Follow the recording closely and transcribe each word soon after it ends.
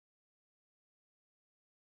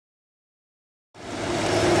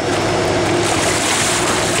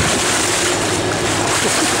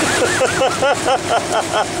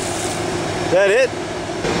That it?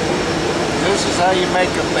 This is how you make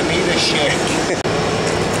a bonita shake.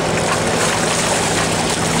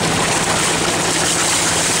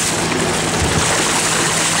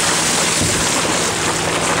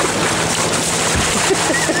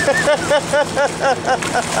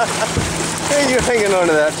 Hey, you hanging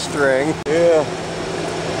onto that string? Yeah.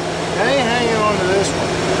 I ain't hanging on to this one.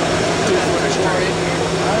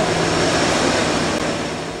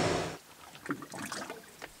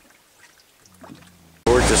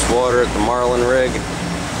 Gorgeous water at the Marlin rig.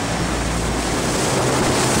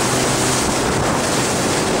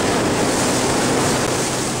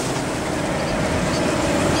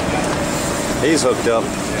 He's hooked up.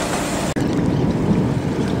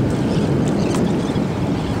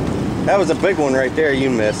 That was a big one right there you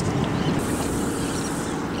missed.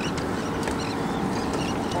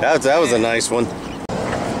 That was a nice one. See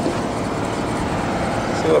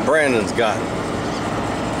what Brandon's got.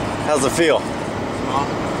 How's it feel? Small.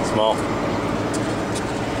 Small.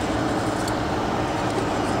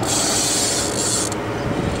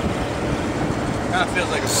 Kind of feels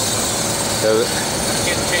like a football. Does it? I'm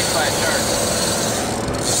getting chased by a shark.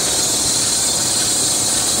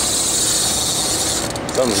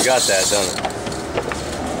 Something's got that, doesn't it?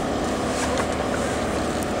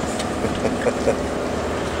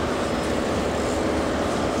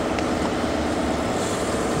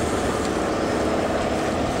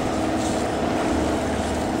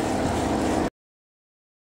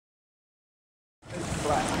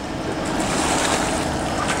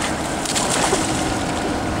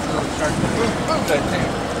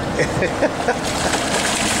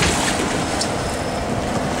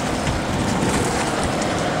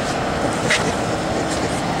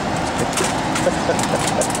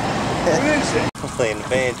 What is it? I'm playing the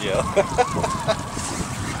banjo.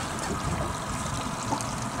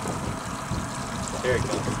 There it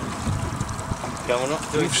comes. Coming up.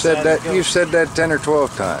 You've said that 10 or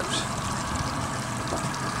 12 times.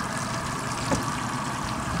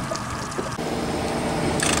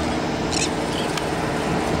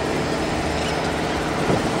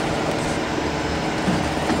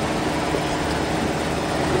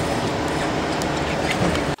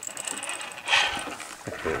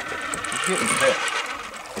 Getting bit.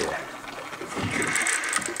 Yeah.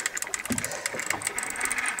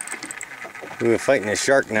 We've been fighting a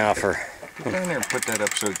shark now for Go down there and put that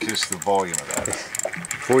up so just the volume of that.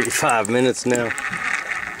 45 minutes now.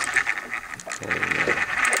 And,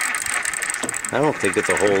 I don't think it's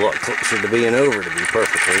a whole lot closer to being over, to be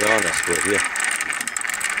perfectly honest with you.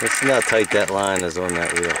 Let's see how tight that line is on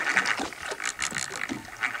that reel.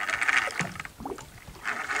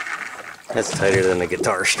 That's tighter than a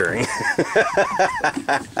guitar string.